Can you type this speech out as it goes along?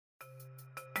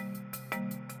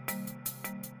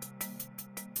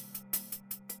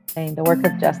saying the work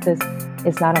of justice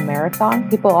is not a marathon.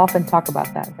 People often talk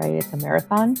about that, right? It's a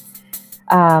marathon,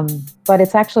 but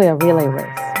it's actually a relay race,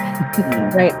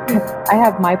 right? I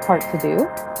have my part to do,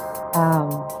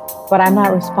 but I'm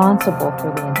not responsible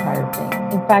for the entire thing.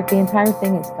 In fact, the entire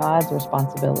thing is God's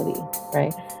responsibility,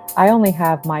 right? I only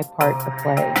have my part to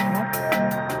play.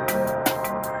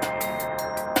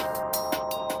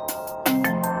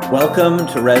 Welcome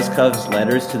to ResCov's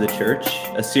Letters to the Church,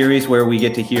 a series where we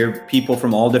get to hear people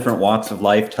from all different walks of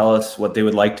life tell us what they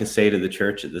would like to say to the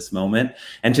church at this moment.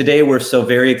 And today we're so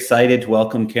very excited to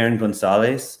welcome Karen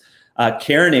Gonzalez.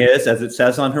 Karen is, as it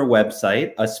says on her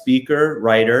website, a speaker,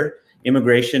 writer,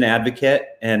 immigration advocate,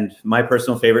 and my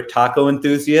personal favorite, taco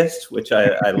enthusiast, which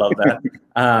I love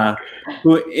that,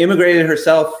 who immigrated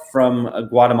herself from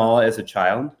Guatemala as a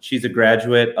child. She's a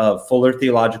graduate of Fuller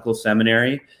Theological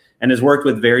Seminary and has worked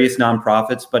with various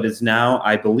nonprofits, but is now,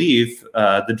 I believe,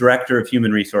 the director of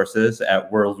human resources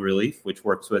at World Relief, which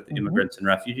works with immigrants and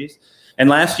refugees. And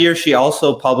last year, she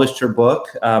also published her book,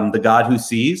 The God Who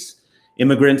Sees,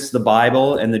 Immigrants, the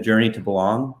Bible, and the Journey to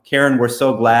Belong. Karen, we're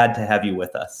so glad to have you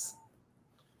with us.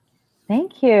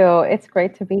 Thank you. It's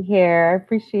great to be here. I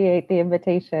appreciate the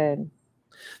invitation.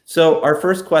 So our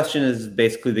first question is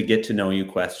basically the get to know you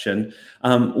question.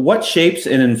 What shapes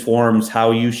and informs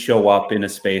how you show up in a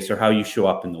space or how you show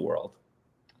up in the world?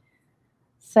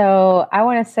 So I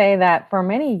want to say that for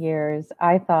many years,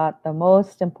 I thought the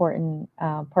most important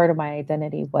part of my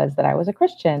identity was that I was a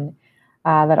Christian,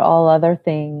 that all other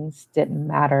things didn't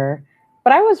matter.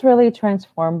 But I was really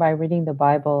transformed by reading the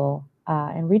Bible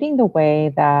and reading the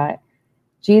way that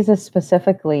Jesus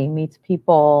specifically meets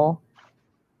people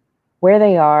where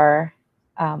they are,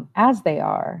 as they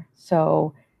are.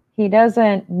 So he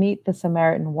doesn't meet the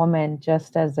Samaritan woman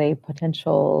just as a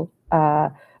potential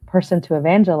person to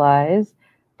evangelize,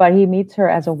 but he meets her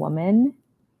as a woman,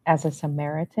 as a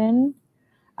Samaritan,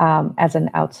 as an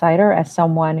outsider, as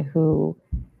someone who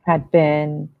had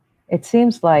been, it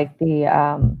seems like,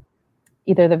 the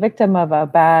either the victim of a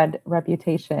bad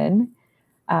reputation,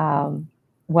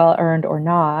 well earned or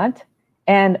not.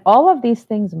 And all of these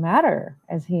things matter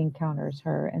as he encounters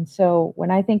her. And so when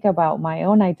I think about my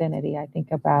own identity, I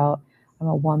think about I'm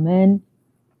a woman,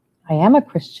 I am a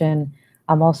Christian,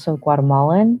 I'm also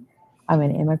Guatemalan, I'm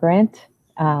an immigrant.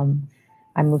 I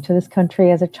moved to this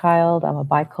country as a child, I'm a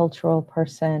bicultural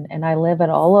person, and I live at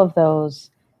all of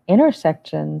those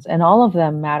intersections, and all of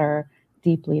them matter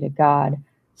deeply to God.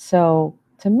 So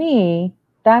to me,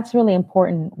 that's really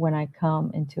important when I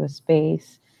come into a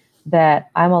space that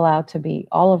I'm allowed to be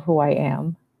all of who I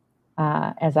am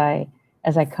as I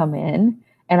come in,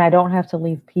 and I don't have to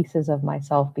leave pieces of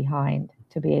myself behind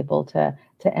to be able to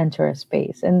enter a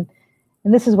space. And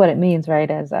this is what it means, right?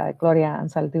 As Gloria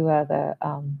Ansaldúa,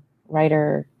 the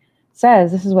writer,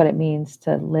 says, this is what it means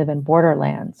to live in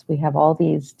borderlands. We have all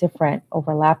these different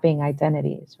overlapping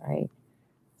identities, right?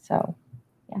 So,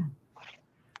 yeah.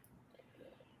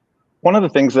 One of the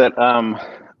things that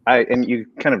and you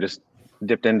kind of just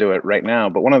dipped into it right now,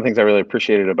 but one of the things I really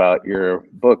appreciated about your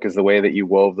book is the way that you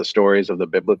wove the stories of the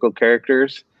biblical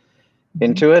characters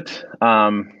into it.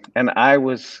 And I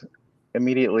was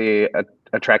immediately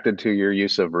attracted to your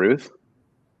use of Ruth,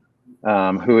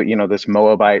 who, this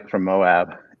Moabite from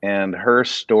Moab, and her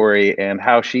story and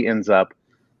how she ends up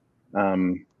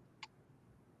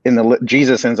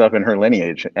Jesus ends up in her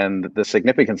lineage and the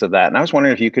significance of that. And I was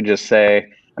wondering if you could just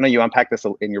say, I know you unpack this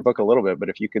in your book a little bit, but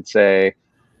if you could say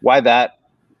why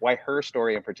her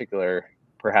story in particular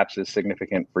perhaps is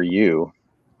significant for you.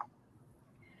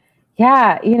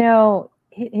 Yeah, it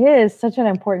is such an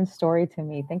important story to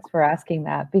me. Thanks for asking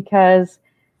that, because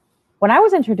when I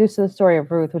was introduced to the story of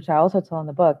Ruth, which I also tell in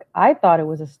the book, I thought it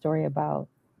was a story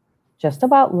just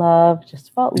about love,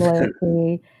 just about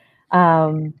loyalty.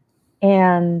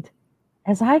 And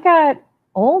as I got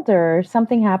older,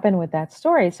 something happened with that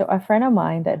story. So a friend of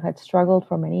mine that had struggled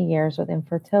for many years with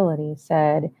infertility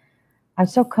said, I'm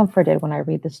so comforted when I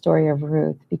read the story of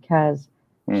Ruth because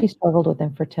she struggled with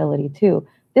infertility too.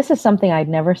 This is something I'd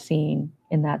never seen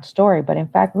in that story. But in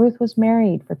fact, Ruth was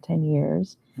married for 10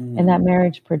 years and that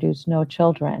marriage produced no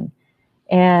children.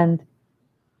 And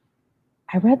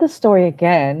I read the story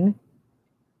again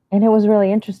and it was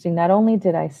really interesting. Not only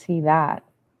did I see that,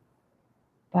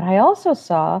 but I also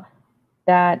saw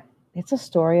that it's a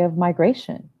story of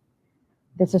migration.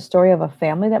 It's a story of a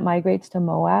family that migrates to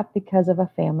Moab because of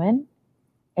a famine.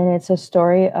 And it's a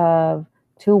story of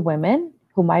two women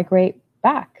who migrate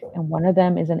back. And one of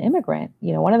them is an immigrant.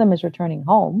 One of them is returning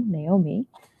home, Naomi.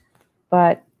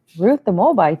 But Ruth the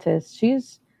Moabitess,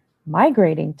 she's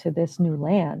migrating to this new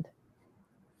land.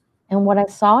 And what I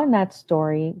saw in that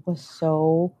story was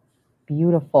so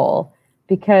beautiful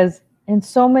because in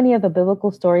so many of the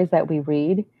biblical stories that we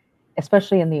read,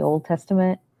 especially in the Old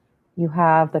Testament, you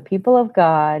have the people of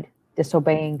God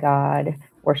disobeying God,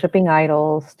 worshiping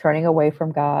idols, turning away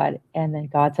from God, and then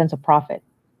God sends a prophet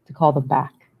to call them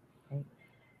back, right?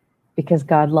 Because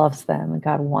God loves them and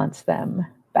God wants them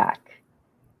back.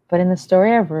 But in the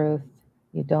story of Ruth,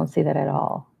 you don't see that at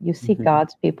all. You see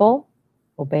God's people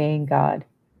obeying God.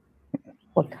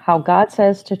 Look, how God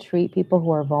says to treat people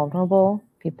who are vulnerable,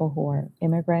 people who are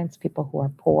immigrants, people who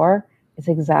are poor, is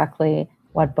exactly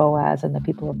what Boaz and the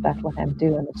people of Bethlehem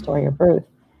do in the story of Ruth.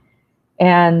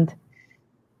 And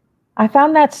I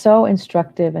found that so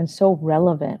instructive and so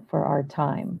relevant for our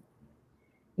time.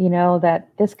 You know, that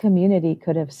this community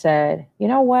could have said, you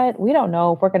know what, we don't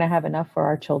know if we're going to have enough for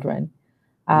our children.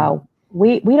 Uh,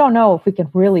 we don't know if we can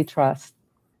really trust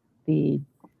the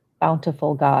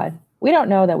bountiful God. We don't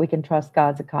know that we can trust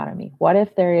God's economy. What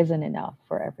if there isn't enough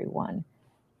for everyone?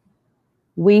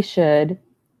 We should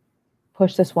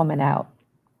push this woman out.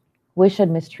 We should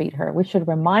mistreat her. We should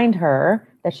remind her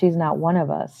that she's not one of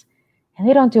us. And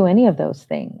they don't do any of those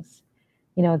things.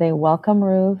 You know, they welcome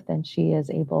Ruth and she is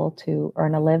able to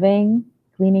earn a living,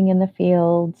 cleaning in the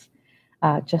fields,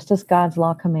 just as God's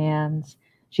law commands.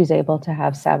 She's able to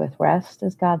have Sabbath rest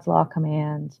as God's law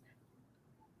commands.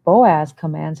 Boaz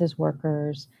commands his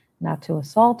workers not to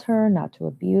assault her, not to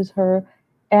abuse her.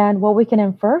 And what we can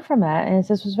infer from that is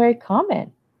this was very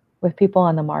common with people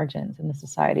on the margins in the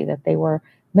society, that they were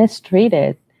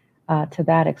mistreated to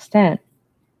that extent,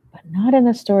 but not in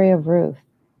the story of Ruth.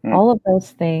 All of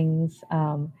those things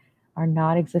are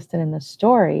not existent in the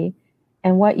story.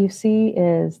 And what you see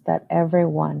is that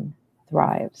everyone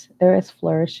thrives. There is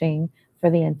flourishing for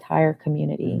the entire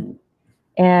community.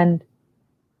 And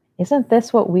isn't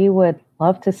this what we would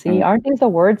love to see? Aren't these the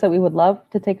words that we would love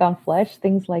to take on flesh?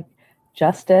 Things like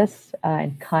justice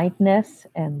and kindness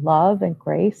and love and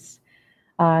grace.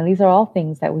 These are all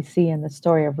things that we see in the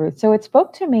story of Ruth. So it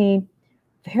spoke to me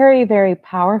very, very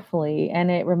powerfully.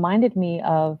 And it reminded me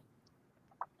of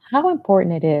how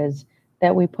important it is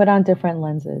that we put on different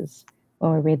lenses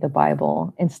when we read the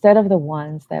Bible, instead of the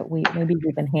ones that maybe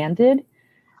we've been handed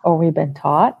or we've been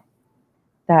taught.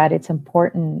 That it's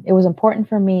important. It was important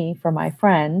for me, for my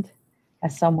friend,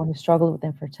 as someone who struggled with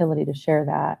infertility, to share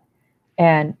that.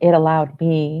 And it allowed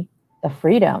me the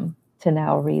freedom to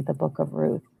now read the book of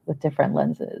Ruth with different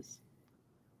lenses.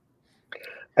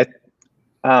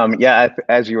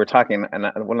 As you were talking,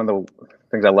 and one of the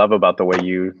things I love about the way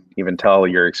you even tell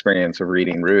your experience of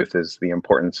reading Ruth is the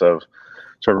importance of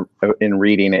sort of in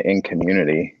reading it in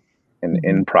community and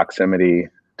in proximity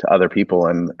to other people,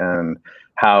 and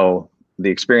how the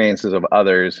experiences of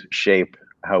others shape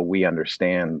how we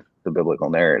understand the biblical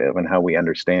narrative and how we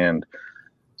understand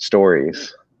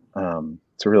stories.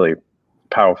 It's a really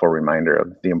powerful reminder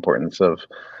of the importance of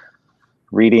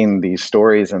reading these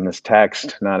stories and this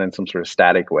text, not in some sort of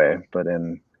static way, but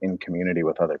in community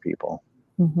with other people.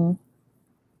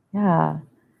 Yeah,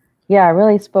 it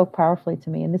really spoke powerfully to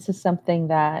me. And this is something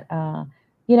that,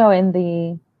 in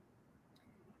the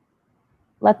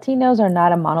Latinos are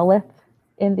not a monolith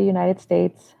in the United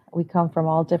States. We come from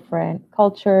all different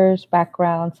cultures,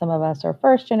 backgrounds. Some of us are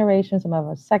first generation, some of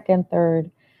us second, third.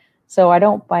 So I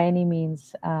don't by any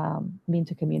means mean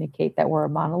to communicate that we're a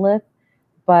monolith.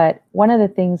 But one of the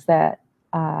things that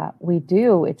we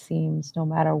do, it seems, no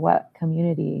matter what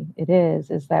community it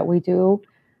is that we do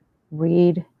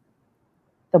read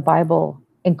the Bible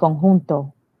in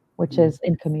conjunto, which is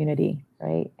in community,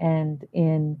 right? And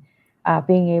in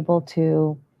being able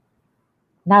to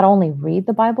not only read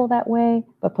the Bible that way,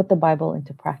 but put the Bible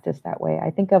into practice that way.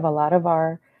 I think of a lot of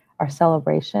our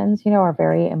celebrations, are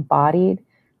very embodied.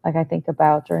 Like I think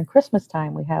about during Christmas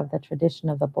time, we have the tradition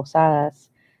of the posadas,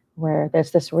 where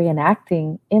there's this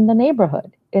reenacting in the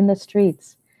neighborhood, in the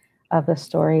streets, of the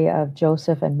story of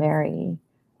Joseph and Mary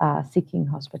seeking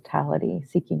hospitality,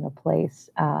 seeking a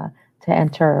place to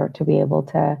enter, to be able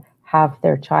to have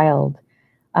their child.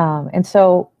 And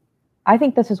so I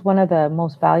think this is one of the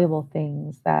most valuable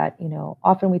things that,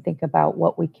 often we think about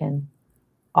what we can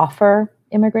offer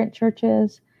immigrant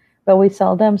churches, but we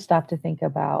seldom stop to think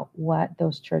about what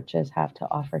those churches have to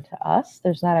offer to us.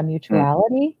 There's not a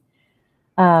mutuality.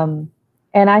 And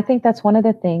I think that's one of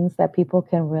the things that people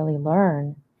can really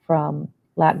learn from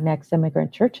Latinx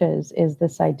immigrant churches is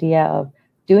this idea of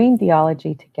doing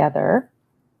theology together,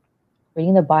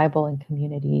 reading the Bible in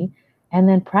community, and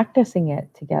then practicing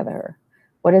it together.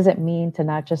 What does it mean to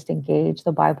not just engage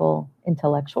the Bible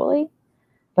intellectually,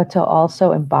 but to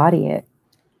also embody it,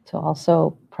 to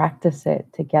also practice it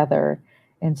together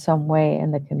in some way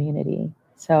in the community?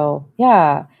 So,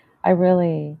 I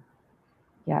really,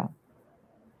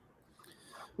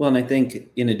 Well, and I think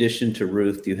in addition to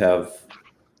Ruth,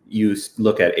 you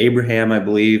look at Abraham, I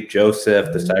believe,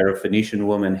 Joseph, the Syrophoenician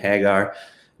woman, Hagar.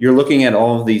 You're looking at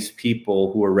all of these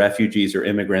people who are refugees or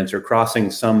immigrants or crossing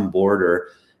some border.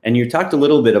 And you talked a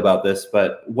little bit about this,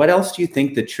 but what else do you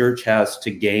think the church has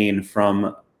to gain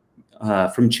from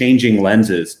changing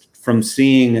lenses, from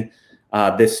seeing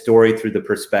this story through the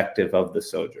perspective of the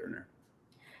sojourner?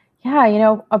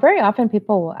 Yeah, very often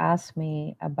people will ask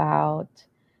me about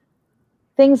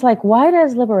things like, why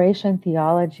does liberation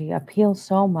theology appeal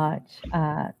so much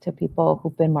to people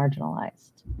who've been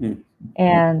marginalized? Mm.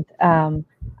 And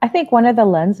I think one of the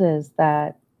lenses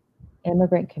that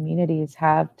immigrant communities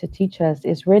have to teach us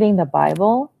is reading the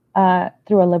Bible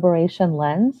through a liberation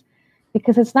lens,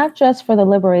 because it's not just for the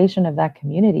liberation of that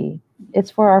community,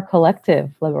 it's for our collective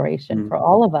liberation, for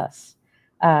all of us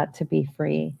to be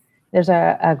free. There's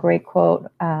a great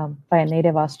quote by a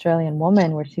native Australian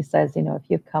woman where she says, if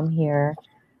you've come here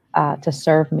to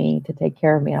serve me, to take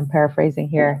care of me, I'm paraphrasing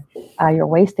here, you're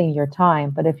wasting your time.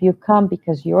 But if you've come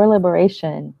because your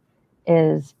liberation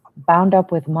is bound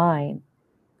up with mine,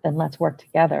 then let's work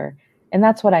together. And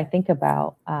that's what I think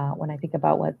about when I think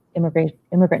about what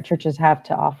immigrant churches have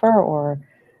to offer, or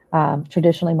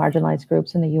traditionally marginalized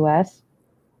groups in the U.S.,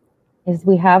 is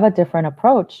we have a different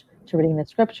approach to reading the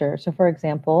scripture. So, for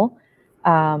example,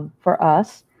 for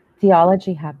us,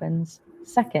 theology happens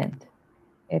second.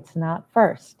 It's not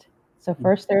first. So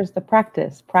first there's the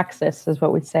practice. Praxis is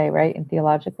what we say, right, in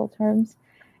theological terms.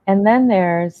 And then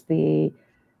there's the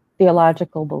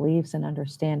theological beliefs and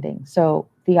understanding. So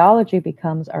theology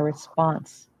becomes a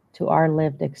response to our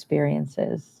lived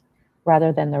experiences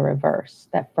rather than the reverse.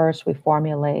 That first we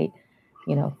formulate,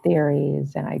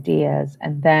 theories and ideas,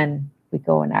 and then we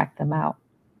go and act them out.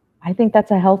 I think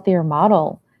that's a healthier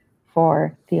model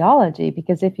for theology,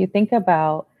 because if you think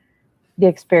about the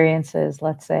experiences,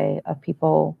 let's say, of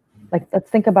people, like, let's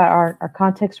think about our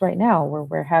context right now, where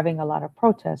we're having a lot of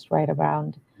protests right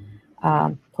around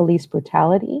police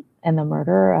brutality and the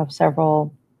murder of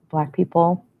several Black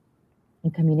people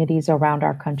in communities around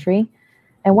our country.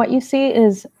 And what you see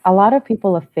is a lot of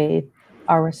people of faith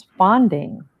are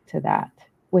responding to that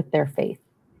with their faith.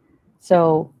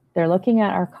 So they're looking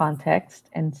at our context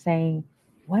and saying,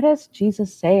 what does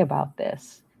Jesus say about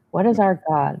this? What is our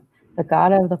God? The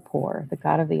God of the poor, the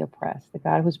God of the oppressed, the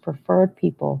God whose preferred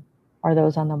people are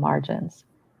those on the margins.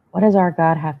 What does our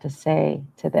God have to say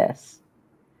to this?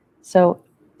 So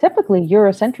typically,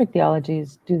 Eurocentric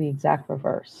theologies do the exact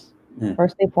reverse.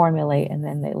 First they formulate and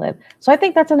then they live. So I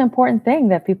think that's an important thing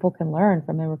that people can learn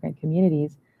from immigrant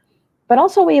communities. But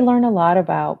also we learn a lot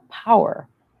about power.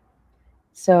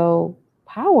 So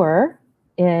power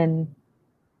in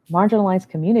marginalized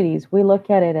communities, we look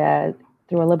at it as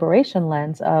through a liberation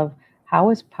lens of how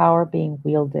is power being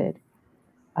wielded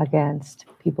against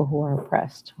people who are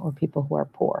oppressed or people who are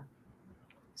poor.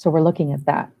 So we're looking at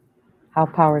that, how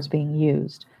power is being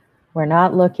used. We're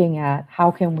not looking at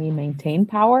how can we maintain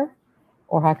power,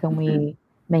 or how can we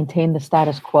maintain the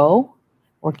status quo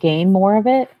or gain more of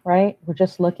it, right? We're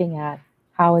just looking at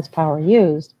how is power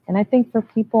used. And I think for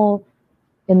people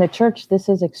in the church, this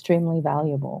is extremely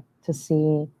valuable to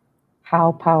see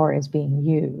how power is being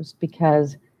used,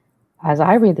 because as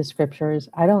I read the scriptures,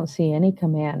 I don't see any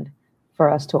command for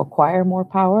us to acquire more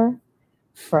power,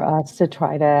 for us to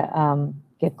try to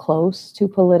get close to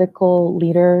political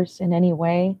leaders in any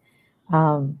way.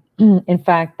 In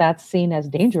fact, that's seen as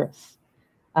dangerous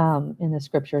in the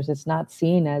scriptures. It's not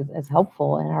seen as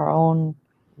helpful. And our own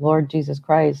Lord Jesus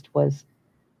Christ was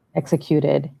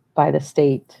executed by the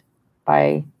state,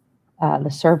 by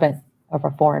the servant of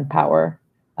a foreign power.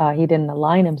 He didn't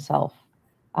align himself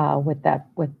with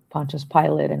Pontius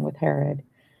Pilate and with Herod.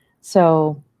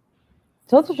 So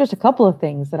those are just a couple of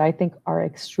things that I think are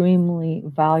extremely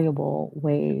valuable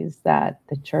ways that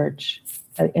the church,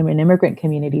 in immigrant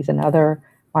communities and other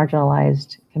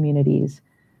marginalized communities,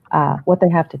 what they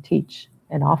have to teach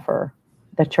and offer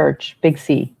the church, Big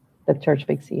C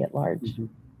at large.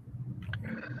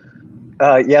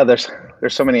 Yeah, there's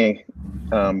so many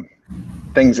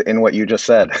things in what you just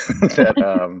said that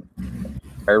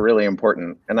are really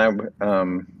important, and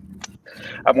I'm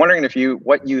wondering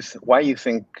why you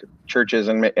think churches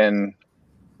and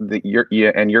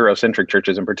Eurocentric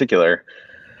churches in particular,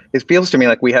 it feels to me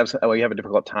like we have a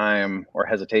difficult time or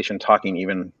hesitation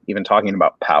even talking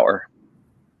about power.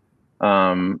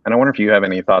 And I wonder if you have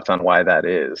any thoughts on why that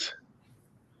is.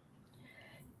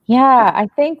 Yeah, I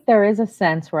think there is a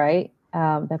sense, right,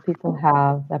 that people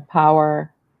have that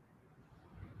power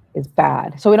is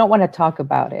bad. So we don't want to talk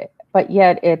about it, but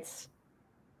yet it's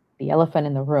the elephant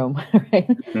in the room, right?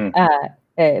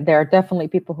 There are definitely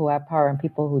people who have power and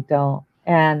people who don't.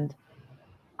 And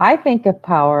I think of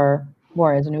power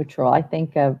more as neutral. I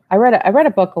read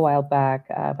a book a while back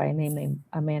by a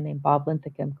man named Bob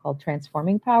Linthicum called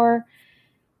Transforming Power.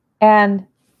 And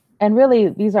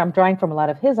really, I'm drawing from a lot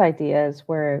of his ideas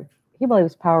where he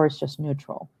believes power is just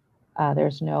neutral.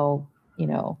 There's no,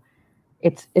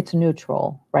 it's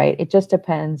neutral, right? It just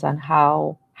depends on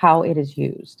how it is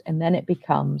used, and then it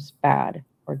becomes bad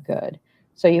or good.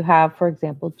 So you have, for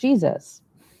example, Jesus,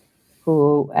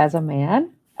 who, as a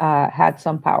man, had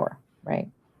some power, right?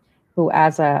 Who,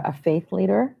 as a faith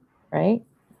leader, right?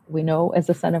 We know as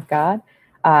the Son of God,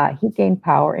 he gained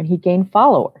power and he gained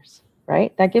followers,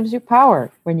 right? That gives you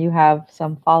power when you have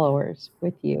some followers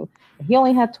with you. He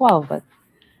only had 12,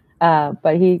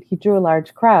 but he drew a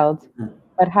large crowd.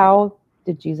 But how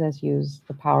did Jesus use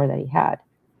the power that he had?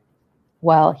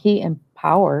 Well, he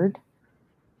empowered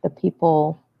the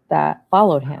people that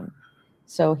followed him.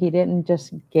 So he didn't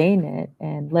just gain it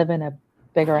and live in a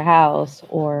bigger house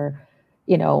or,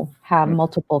 have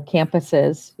multiple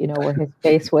campuses, where his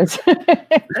base was.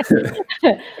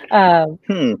 um,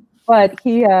 but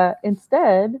he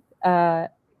instead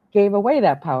gave away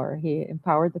that power. He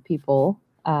empowered the people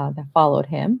that followed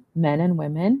him, men and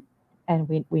women. And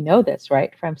we know this,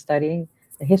 right, from studying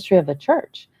the history of the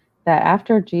church, that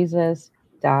after Jesus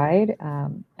died,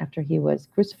 after he was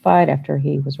crucified, after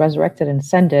he was resurrected and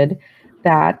ascended,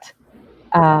 that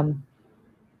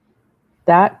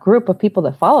that group of people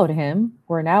that followed him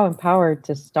were now empowered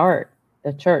to start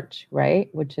the church, right?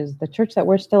 Which is the church that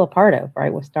we're still a part of,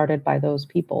 right? Was started by those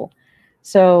people.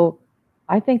 So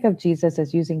I think of Jesus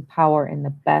as using power in the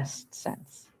best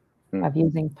sense, of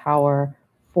using power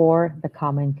for the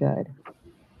common good,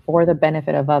 for the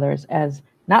benefit of others, as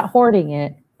not hoarding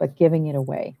it, but giving it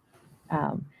away.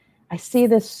 I see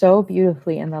this so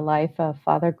beautifully in the life of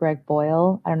Father Greg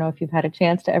Boyle. I don't know if you've had a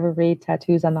chance to ever read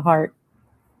Tattoos on the Heart,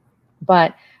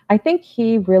 but I think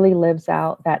he really lives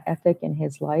out that ethic in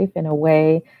his life in a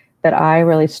way that I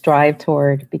really strive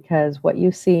toward, because what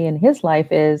you see in his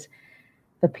life is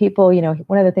the people,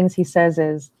 one of the things he says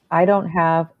is, I don't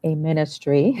have a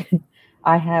ministry,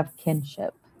 I have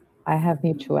kinship, I have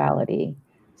mutuality.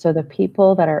 So the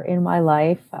people that are in my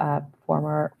life,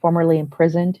 formerly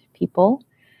imprisoned people,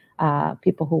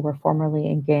 people who were formerly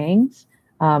in gangs,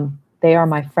 they are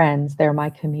my friends, they're my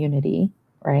community,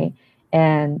 right?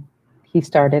 And he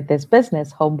started this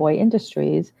business, Homeboy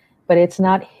Industries, but it's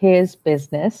not his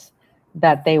business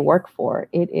that they work for.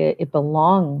 It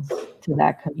belongs to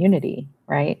that community,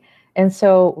 right? And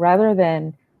so rather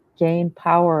than gain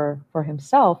power for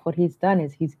himself, what he's done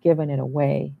is he's given it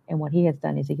away. And what he has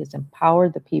done is he has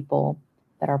empowered the people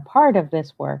that are part of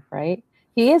this work, right?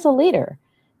 He is a leader,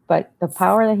 but the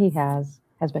power that he has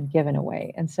been given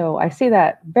away. And so I see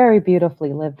that very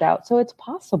beautifully lived out. So it's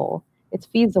possible, it's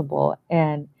feasible,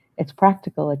 and it's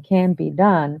practical. It can be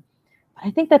done. But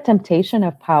I think the temptation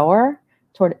of power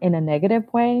toward in a negative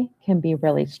way can be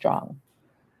really strong.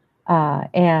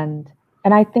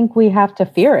 And I think we have to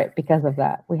fear it because of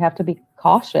that. We have to be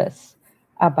cautious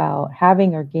about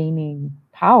having or gaining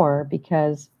power,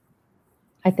 because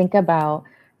I think about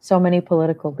so many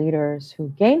political leaders who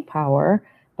gain power,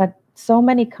 but so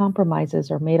many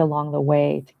compromises are made along the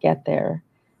way to get there,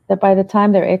 that by the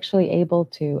time they're actually able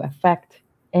to affect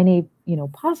any,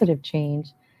 positive change,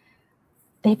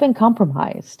 they've been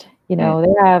compromised. They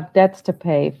have debts to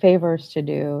pay, favors to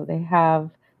do.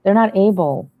 They're not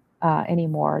able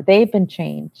anymore. They've been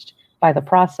changed by the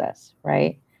process,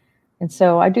 right? And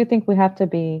so I do think we have to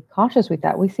be cautious with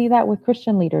that. We see that with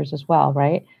Christian leaders as well,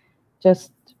 right?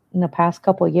 Just in the past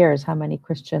couple of years, how many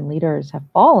Christian leaders have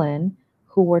fallen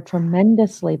who were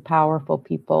tremendously powerful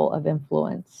people of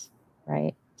influence,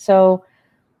 right? So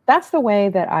that's the way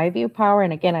that I view power.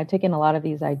 And again, I've taken a lot of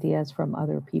these ideas from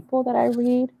other people that I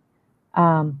read.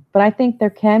 But I think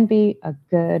there can be a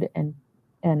good and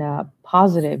a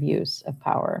positive use of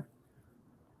power.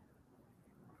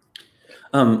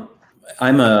 I'm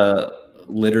a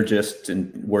liturgist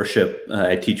and worship.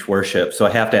 I teach worship. So I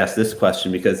have to ask this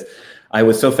question, because I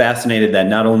was so fascinated that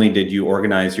not only did you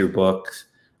organize your books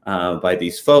by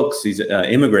these folks, these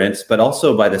immigrants, but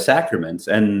also by the sacraments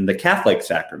and the Catholic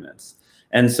sacraments.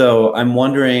 And so I'm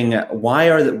wondering,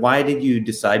 why did you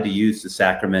decide to use the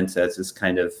sacraments as this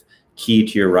kind of key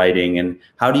to your writing? And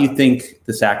how do you think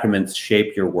the sacraments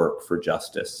shape your work for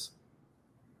justice?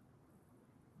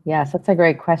 Yes, that's a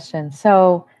great question.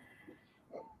 So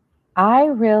I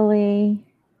really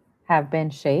have been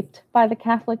shaped by the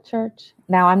Catholic Church.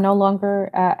 Now, I'm no longer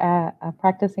a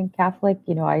practicing Catholic.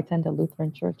 I attend a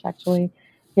Lutheran church actually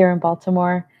here in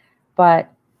Baltimore. But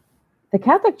the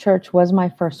Catholic Church was my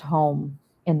first home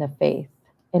in the faith.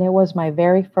 And it was my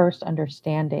very first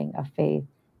understanding of faith.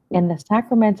 And the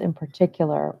sacraments in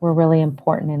particular were really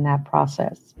important in that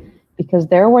process because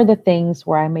there were the things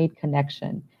where I made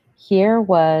connection. Here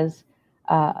was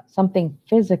something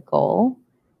physical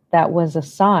that was a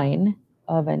sign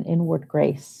of an inward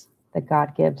grace that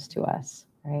God gives to us,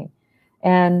 right?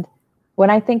 And when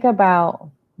I think about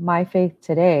my faith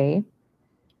today,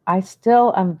 I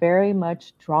still am very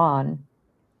much drawn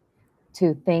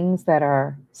to things that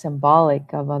are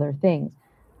symbolic of other things.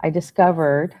 I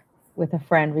discovered with a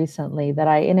friend recently that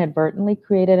I inadvertently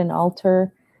created an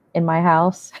altar in my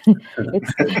house.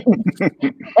 It's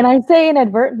and I say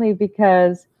inadvertently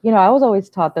because, I was always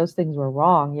taught those things were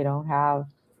wrong. You don't have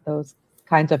those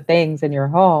kinds of things in your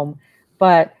home.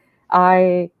 But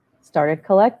I started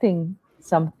collecting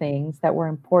some things that were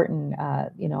important. I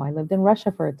lived in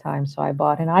Russia for a time, so I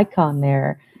bought an icon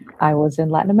there. I was in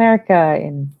Latin America,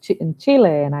 in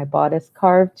Chile, and I bought a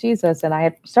carved Jesus. And I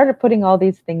had started putting all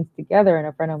these things together. And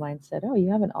a friend of mine said, "Oh,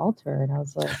 you have an altar?" And I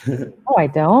was like, "Oh, I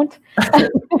don't."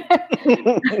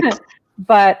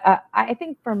 But I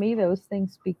think for me, those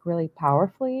things speak really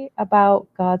powerfully about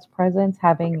God's presence,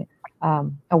 having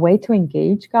a way to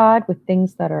engage God with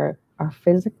things that are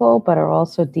physical, but are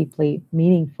also deeply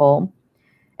meaningful.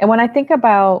 And when I think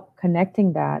about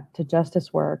connecting that to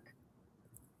justice work,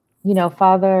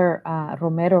 Father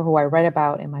Romero, who I read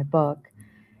about in my book,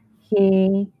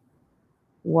 he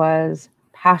was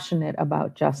passionate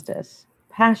about justice,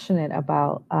 passionate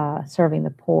about serving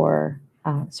the poor,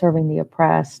 serving the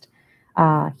oppressed.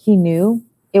 He knew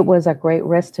it was a great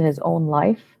risk to his own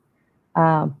life,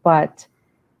 but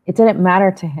it didn't matter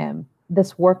to him.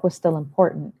 This work was still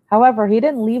important. However, he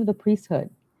didn't leave the priesthood.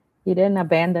 He didn't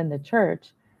abandon the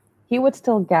church. He would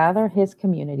still gather his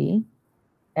community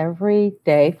every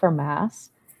day for Mass.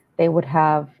 They would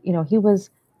have, he was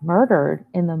murdered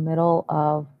in the middle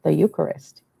of the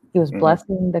Eucharist. He was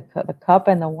blessing the cup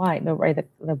and the wine,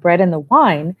 the bread and the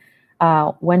wine.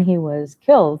 When he was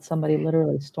killed, somebody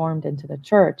literally stormed into the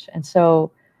church. And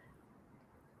so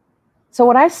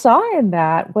what I saw in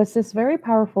that was this very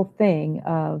powerful thing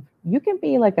of you can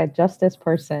be like a justice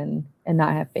person and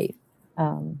not have faith.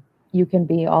 You can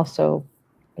be also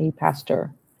a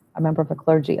pastor, a member of the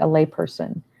clergy, a lay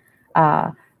person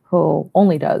who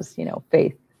only does,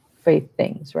 faith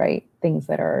things, right? Things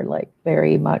that are like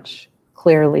very much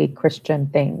clearly Christian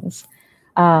things.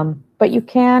 But you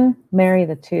can marry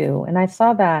the two. And I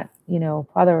saw that,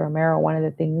 Father Romero, one of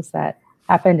the things that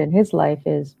happened in his life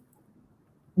is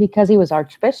because he was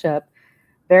archbishop,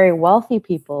 very wealthy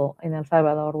people in El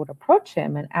Salvador would approach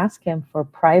him and ask him for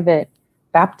private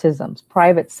baptisms,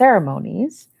 private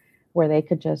ceremonies, where they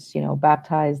could just,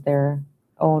 baptize their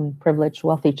own privileged,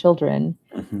 wealthy children,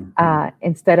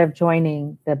 instead of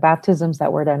joining the baptisms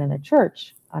that were done in the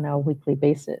church on a weekly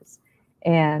basis.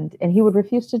 And he would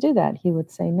refuse to do that. He would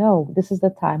say, "No, this is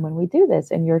the time when we do this,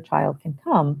 and your child can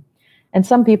come." And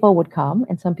some people would come,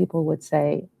 and some people would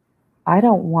say, "I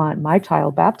don't want my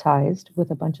child baptized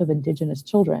with a bunch of indigenous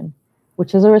children,"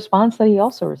 which is a response that he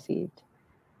also received.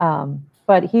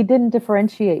 But he didn't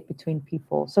differentiate between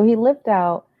people. So he lived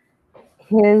out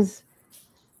his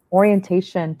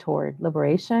orientation toward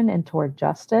liberation and toward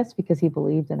justice because he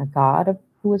believed in a God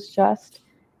who was just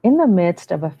in the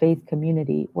midst of a faith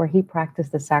community where he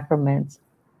practiced the sacraments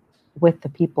with the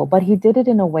people, but he did it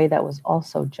in a way that was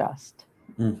also just.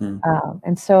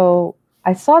 And so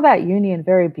I saw that union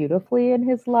very beautifully in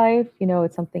his life.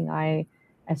 It's something I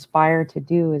aspire to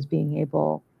do, is being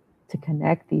able to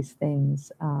connect these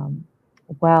things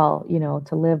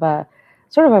to live a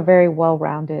sort of a very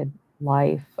well-rounded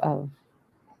life of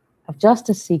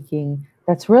justice seeking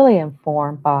that's really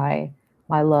informed by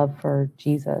my love for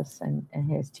Jesus and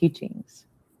his teachings.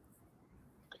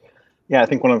 Yeah, I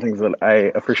think one of the things that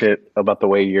I appreciate about the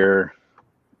way you're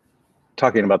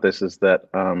talking about this is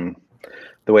that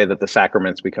the way that the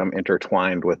sacraments become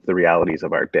intertwined with the realities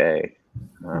of our day,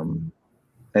 and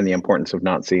the importance of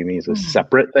not seeing these as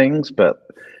separate things, but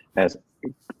as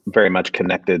very much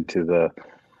connected to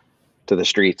the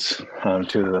streets,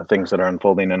 to the things that are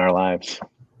unfolding in our lives.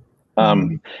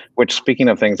 Which, speaking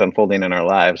of things unfolding in our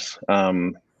lives,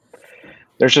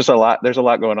 there's a lot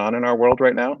going on in our world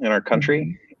right now, in our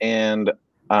country. And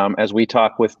as we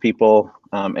talk with people,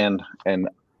 and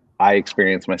I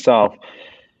experience myself,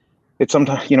 it's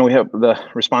sometimes, we have the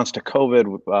response to COVID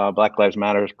with Black Lives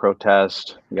Matters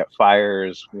protest. We got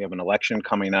fires. We have an election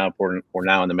coming up. We're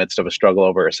now in the midst of a struggle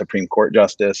over a Supreme Court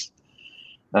justice.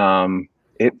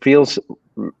 It feels,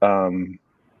 I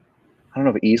don't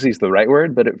know if easy is the right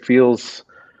word, but it feels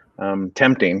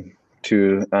tempting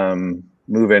to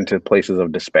move into places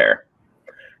of despair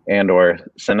and or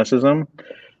cynicism.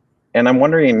 And I'm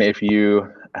wondering if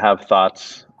you have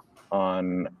thoughts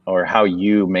on, or how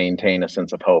you maintain a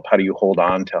sense of hope. How do you hold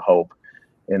on to hope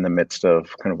in the midst of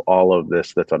kind of all of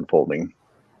this that's unfolding?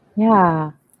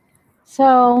 Yeah.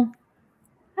 So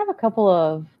I have a couple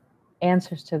of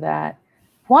answers to that.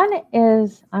 One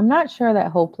is I'm not sure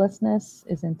that hopelessness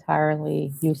is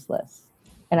entirely useless.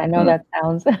 And I know Mm, that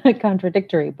sounds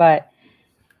contradictory, but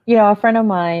a friend of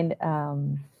mine,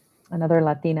 another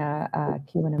Latina,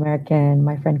 Cuban American,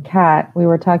 my friend Kat, we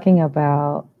were talking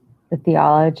about the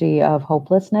theology of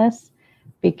hopelessness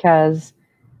because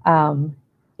um,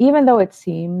 even though it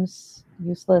seems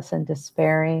useless and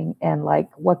despairing and like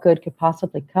what good could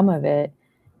possibly come of it,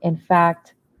 in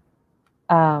fact,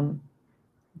 um,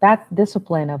 that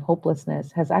discipline of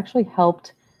hopelessness has actually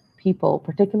helped people,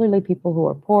 particularly people who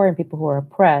are poor and people who are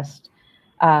oppressed,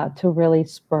 to really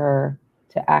spur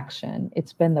to action.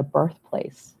 It's been the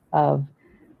birthplace of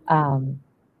um,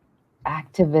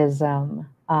 activism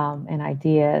and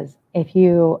ideas. If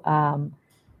you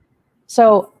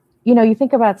so you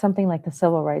think about something like the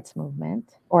civil rights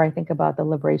movement, or I think about the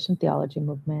liberation theology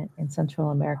movement in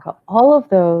Central America. All of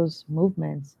those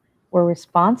movements were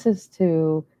responses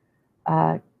to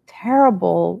uh,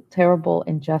 terrible, terrible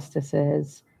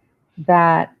injustices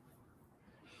that,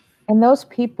 and those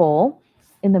people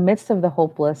in the midst of the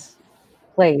hopeless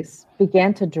place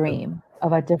began to dream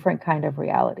of a different kind of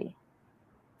reality,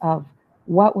 of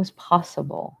what was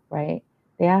possible, right?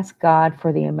 They asked God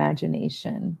for the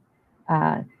imagination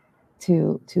uh,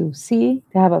 to see,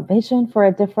 to have a vision for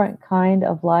a different kind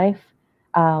of life,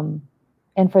 um,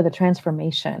 and for the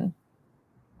transformation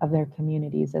of their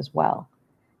communities as well.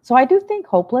 So I do think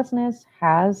hopelessness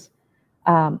has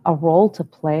a role to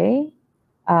play,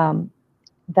 um,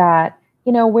 that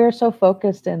we're so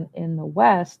focused in the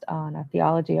West on a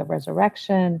theology of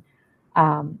resurrection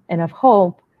and of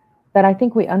hope that I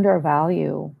think we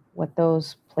undervalue what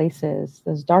those places,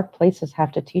 those dark places,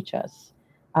 have to teach us.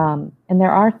 And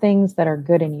there are things that are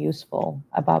good and useful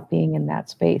about being in that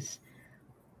space.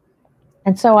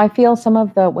 And so I feel some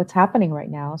of the what's happening right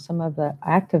now, some of the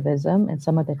activism and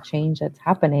some of the change that's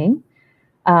happening,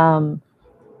 um,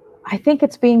 I think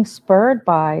it's being spurred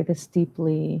by this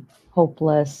deeply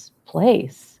hopeless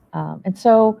place. And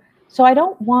so I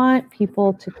don't want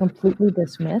people to completely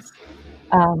dismiss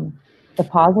um, the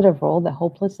positive role that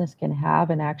hopelessness can have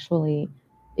in actually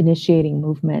initiating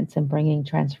movements and bringing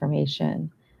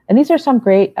transformation. And these are some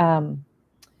great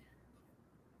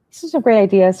these are some great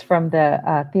ideas from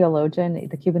the theologian,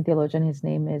 the Cuban theologian. His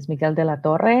name is Miguel de la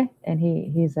Torre, and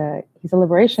he's a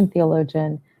liberation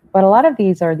theologian. But a lot of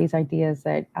these are these ideas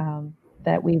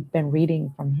that we've been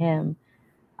reading from him,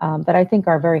 that I think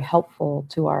are very helpful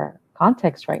to our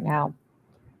context right now.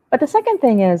 But the second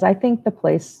thing is, I think the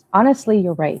place, honestly,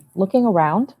 you're right. Looking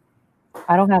around,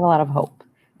 I don't have a lot of hope.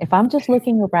 If I'm just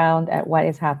looking around at what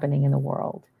is happening in the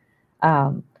world,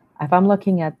 um, if I'm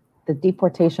looking at the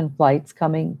deportation flights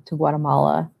coming to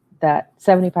Guatemala, that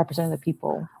 75% of the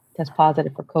people test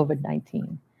positive for COVID-19.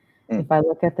 mm, If I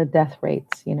look at the death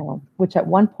rates, which at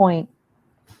one point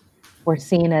were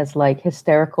seen as like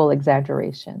hysterical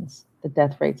exaggerations, the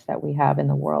death rates that we have in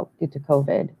the world due to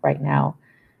COVID right now,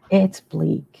 it's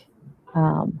bleak.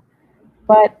 Um,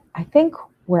 but I think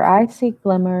where I see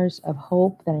glimmers of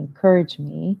hope that encourage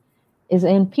me is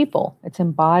in people. It's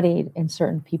embodied in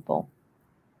certain people.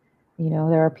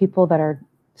 There are people that are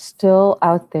still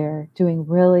out there doing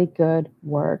really good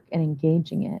work and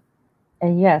engaging it.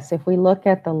 And yes, if we look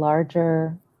at the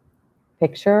larger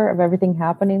picture of everything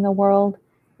happening in the world,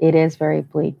 it is very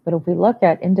bleak. But if we look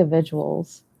at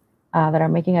individuals that are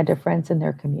making a difference in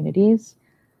their communities,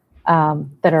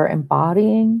 that are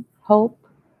embodying hope,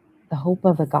 the hope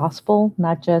of the gospel,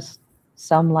 not just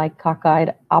some like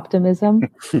cockeyed optimism,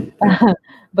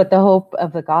 but the hope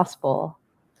of the gospel.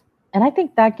 And I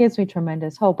think that gives me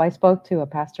tremendous hope. I spoke to a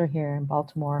pastor here in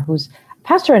Baltimore who's a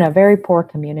pastor in a very poor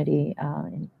community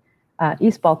in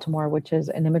East Baltimore, which is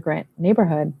an immigrant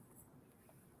neighborhood.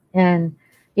 And,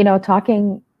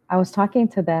 I was talking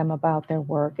to them about their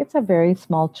work. It's a very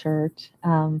small church,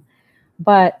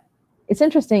 but it's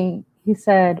interesting. He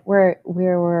said,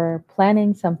 we're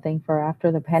planning something for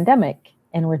after the pandemic,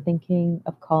 and we're thinking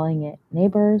of calling it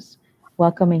Neighbors,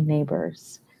 Welcoming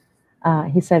Neighbors.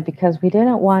 He said, because we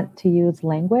didn't want to use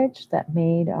language that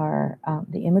made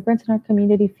the immigrants in our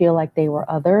community feel like they were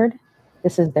othered.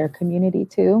 This is their community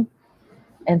too.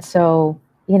 And so,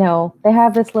 they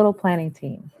have this little planning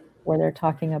team where they're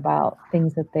talking about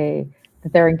things that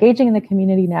they're engaging in the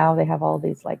community now. They have all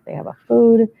these, like they have a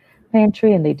food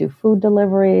pantry and they do food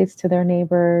deliveries to their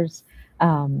neighbors.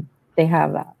 They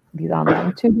have these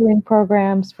online tutoring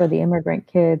programs for the immigrant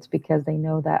kids because they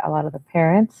know that a lot of the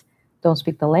parents don't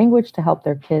speak the language to help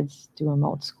their kids do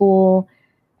remote school.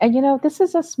 And, this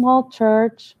is a small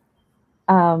church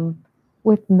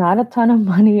with not a ton of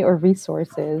money or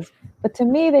resources. But to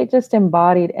me, they just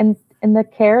embodied, and the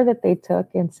care that they took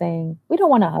in saying, we don't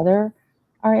want to other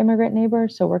our immigrant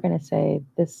neighbors. So we're going to say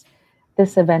this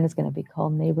event is going to be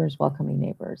called Neighbors Welcoming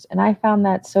Neighbors. And I found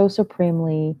that so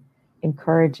supremely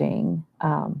encouraging,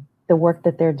 the work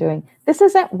that they're doing. This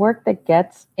isn't work that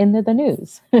gets into the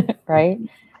news, right?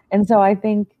 And so I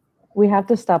think we have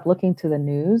to stop looking to the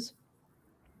news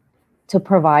to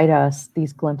provide us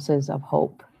these glimpses of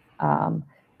hope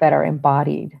that are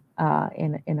embodied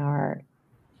in our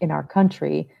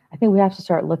country. I think we have to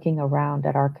start looking around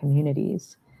at our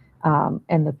communities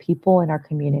and the people in our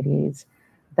communities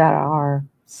that are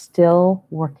still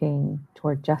working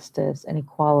toward justice and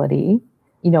equality,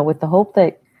 with the hope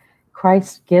that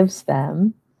Christ gives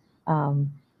them,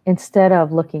 instead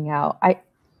of looking out. I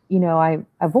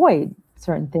avoid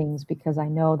certain things because I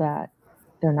know that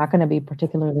they're not going to be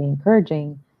particularly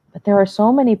encouraging, but there are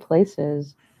so many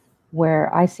places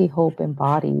where I see hope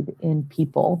embodied in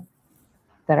people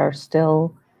that are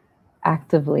still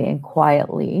actively and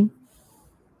quietly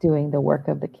doing the work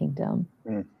of the kingdom.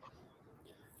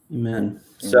 Amen.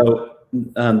 So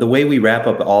the way we wrap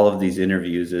up all of these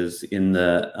interviews is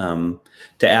to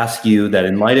ask you that,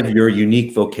 in light of your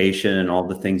unique vocation and all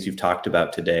the things you've talked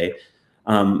about today,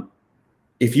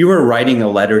 if you were writing a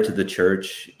letter to the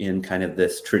church in kind of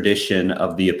this tradition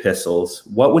of the epistles,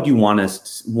 what would you want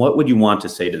to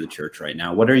say to the church right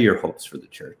now? What are your hopes for the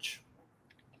church?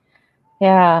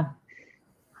 Yeah.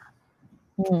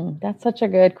 That's such a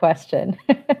good question.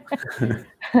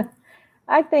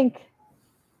 I think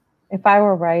if I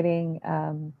were writing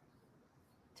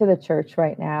to the church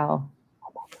right now,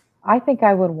 I think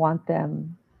I would want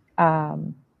them,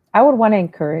 I would want to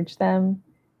encourage them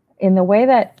in the way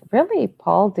that really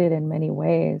Paul did in many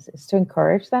ways, is to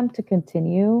encourage them to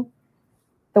continue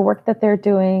the work that they're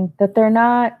doing, that they're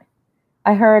not.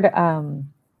 I heard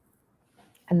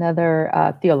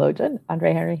another theologian,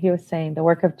 Andre Henry, he was saying the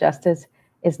work of justice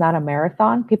is not a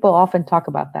marathon. People often talk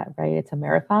about that, right? It's a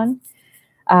marathon,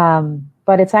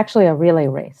 but it's actually a relay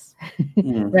race,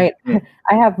 right?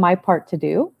 I have my part to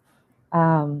do,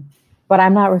 but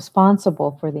I'm not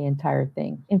responsible for the entire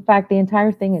thing. In fact, the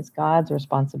entire thing is God's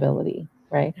responsibility,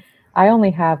 right? I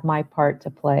only have my part to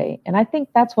play. And I think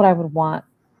that's what I would want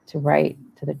to write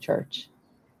to the church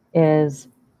is,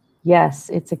 yes,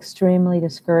 it's extremely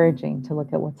discouraging to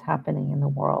look at what's happening in the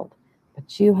world,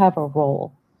 but you have a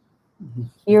role.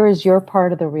 Here is your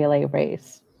part of the relay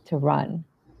race to run.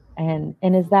 And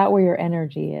is that where your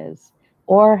energy is?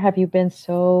 Or have you been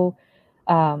so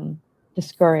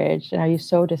discouraged, and are you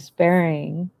so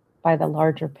despairing by the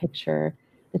larger picture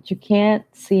that you can't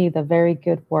see the very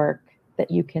good work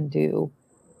that you can do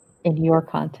in your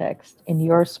context, in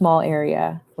your small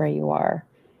area where you are?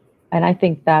 And I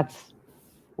think that's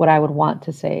what I would want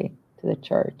to say to the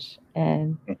church.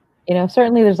 And,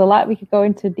 certainly there's a lot we could go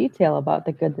into detail about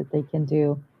the good that they can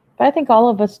do. But I think all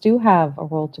of us do have a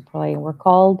role to play, and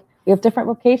we have different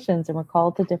vocations, and we're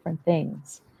called to different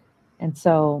things. And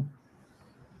so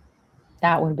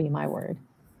that would be my word.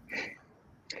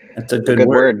 That's a good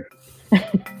word.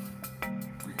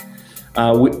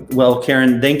 Well,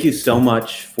 Karen, thank you so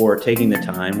much for taking the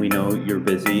time. We know you're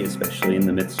busy, especially in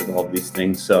the midst of all of these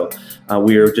things. So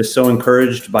we are just so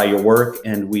encouraged by your work,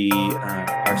 and we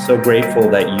are so grateful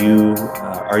that you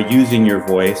are using your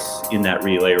voice in that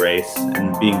relay race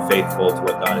and being faithful to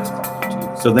what God has called you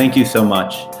to. So thank you so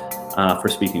much for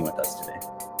speaking with us today.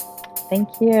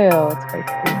 Thank you. It's great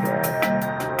to be here.